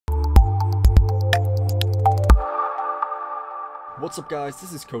What's up guys,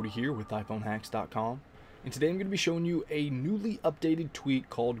 this is Cody here with iPhoneHacks.com, and today I'm going to be showing you a newly updated tweak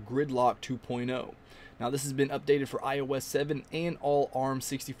called Gridlock 2.0. Now this has been updated for iOS 7 and all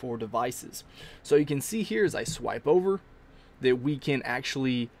ARM64 devices. So you can see here as I swipe over that we can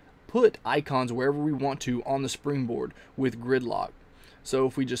actually put icons wherever we want to on the springboard with Gridlock. So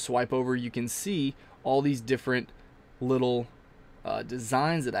if we just swipe over, you can see all these different little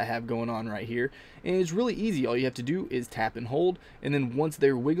designs that I have going on right here, and it's really easy. All you have to do is tap and hold, and then once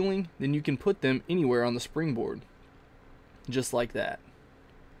they're wiggling, then you can put them anywhere on the springboard, just like that.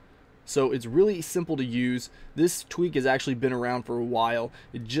 So it's really simple to use. This tweak has actually been around for a while.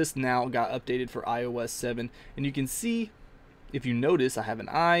 It just now got updated for iOS 7, and you can see, if you notice, I have an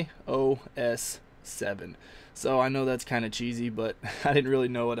iOS 7. So I know that's kind of cheesy, but I didn't really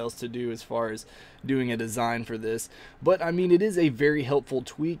know what else to do as far as doing a design for this. But I mean, it is a very helpful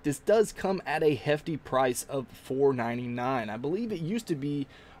tweak. This does come at a hefty price of $4.99. I believe it used to be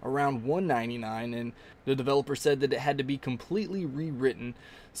around $1.99, and the developer said that it had to be completely rewritten,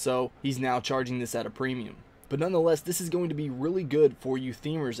 so he's now charging this at a premium. But nonetheless, this is going to be really good for you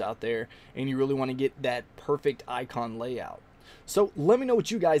themers out there, and you really want to get that perfect icon layout. So let me know what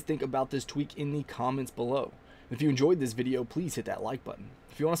you guys think about this tweak in the comments below. If you enjoyed this video, please hit that like button.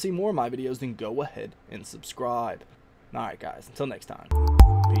 If you want to see more of my videos, then go ahead and subscribe. Alright guys, until next time,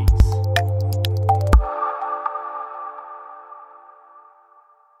 peace.